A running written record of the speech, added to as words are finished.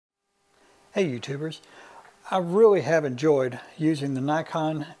Hey YouTubers, I really have enjoyed using the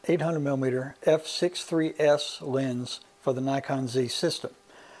Nikon 800mm f6.3s lens for the Nikon Z system.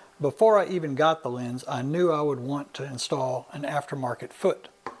 Before I even got the lens, I knew I would want to install an aftermarket foot.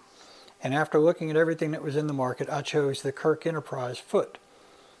 And after looking at everything that was in the market, I chose the Kirk Enterprise foot.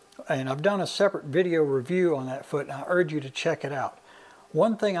 And I've done a separate video review on that foot, and I urge you to check it out.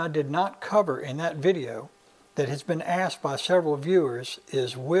 One thing I did not cover in that video that has been asked by several viewers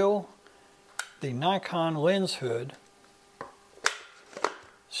is, will the Nikon lens hood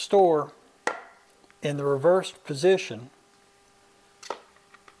store in the reversed position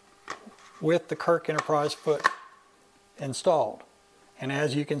with the Kirk Enterprise foot installed? And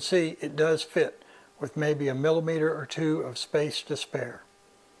as you can see, it does fit with maybe a millimeter or two of space to spare.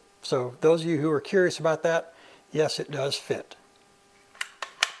 So those of you who are curious about that, yes, it does fit.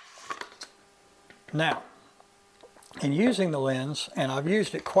 Now, in using the lens, and I've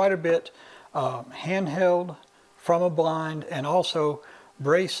used it quite a bit handheld, from a blind, and also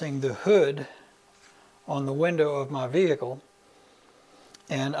bracing the hood on the window of my vehicle.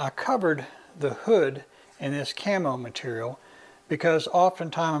 And I covered the hood in this camo material because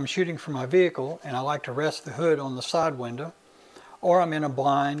oftentimes I'm shooting from my vehicle and I like to rest the hood on the side window, or I'm in a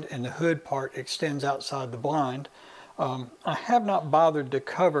blind and the hood part extends outside the blind. I have not bothered to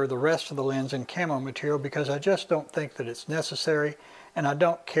cover the rest of the lens in camo material because I just don't think that it's necessary, and I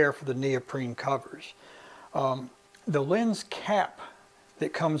don't care for the neoprene covers. The lens cap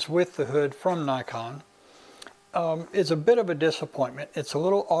that comes with the hood from Nikon is a bit of a disappointment. It's a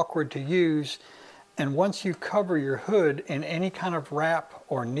little awkward to use, and once you cover your hood in any kind of wrap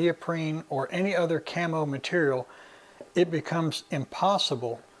or neoprene or any other camo material, it becomes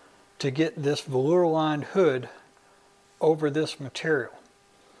impossible to get this velour-lined hood over this material.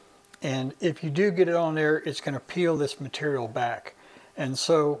 And if you do get it on there, it's going to peel this material back. And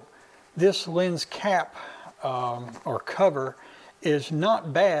so this lens cap or cover is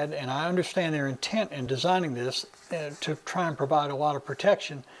not bad, and I understand their intent in designing this to try and provide a lot of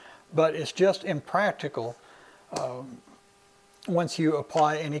protection, but it's just impractical once you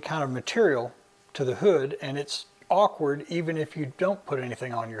apply any kind of material to the hood, and it's awkward even if you don't put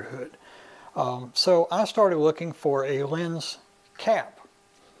anything on your hood. So I started looking for a lens cap,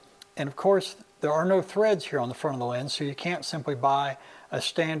 and of course there are no threads here on the front of the lens, so you can't simply buy a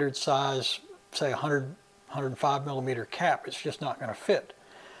standard size, say 105 millimeter cap. It's just not going to fit.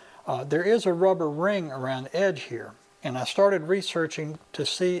 There is a rubber ring around the edge here, and I started researching to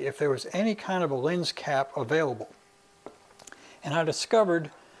see if there was any kind of a lens cap available, and I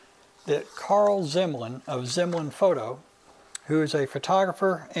discovered that Carl Zemlin of Zemlin Photo, who is a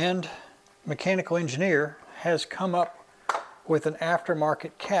photographer and mechanical engineer, has come up with an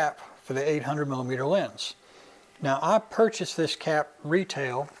aftermarket cap for the 800 millimeter lens. Now, I purchased this cap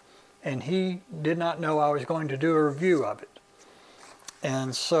retail, and he did not know I was going to do a review of it.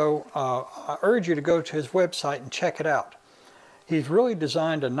 And so I urge you to go to his website and check it out. He's really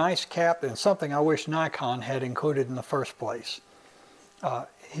designed a nice cap, and something I wish Nikon had included in the first place.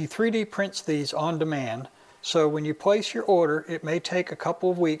 He 3D prints these on demand, so when you place your order, it may take a couple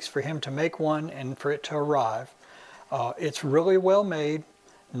of weeks for him to make one and for it to arrive. It's really well made,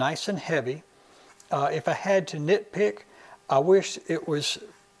 nice and heavy. If I had to nitpick, I wish it was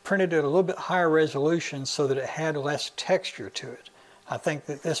printed at a little bit higher resolution so that it had less texture to it. I think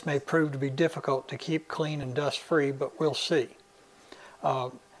that this may prove to be difficult to keep clean and dust free, but we'll see.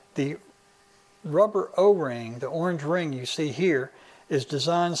 The rubber O-ring, the orange ring you see here, is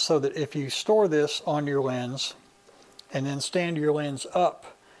designed so that if you store this on your lens and then stand your lens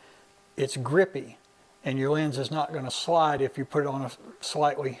up, it's grippy and your lens is not going to slide if you put it on a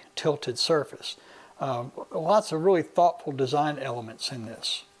slightly tilted surface. Lots of really thoughtful design elements in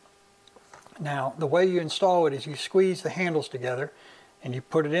this. Now, the way you install it is you squeeze the handles together and you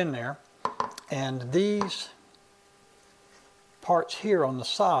put it in there, and these parts here on the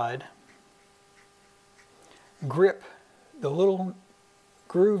side grip the little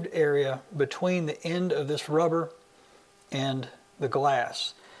grooved area between the end of this rubber and the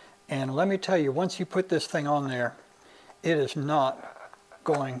glass. And let me tell you, once you put this thing on there, it is not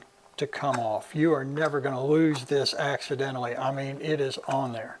going to come off. You are never going to lose this accidentally. I mean, it is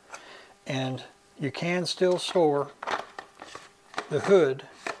on there. And you can still store the hood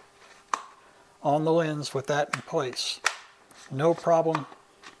on the lens with that in place. No problem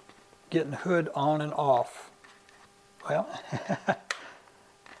getting the hood on and off. Well,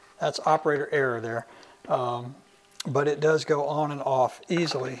 that's operator error there, but it does go on and off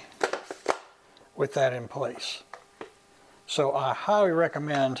easily with that in place. So I highly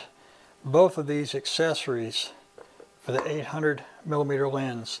recommend both of these accessories for the 800 millimeter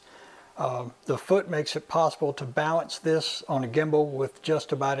lens. The foot makes it possible to balance this on a gimbal with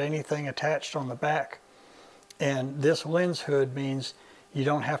just about anything attached on the back. And this lens hood means you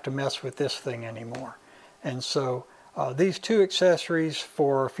don't have to mess with this thing anymore. And so these two accessories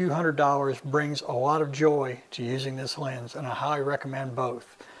for a few $100s brings a lot of joy to using this lens, and I highly recommend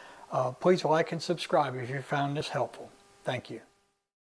both. Please like and subscribe if you found this helpful. Thank you.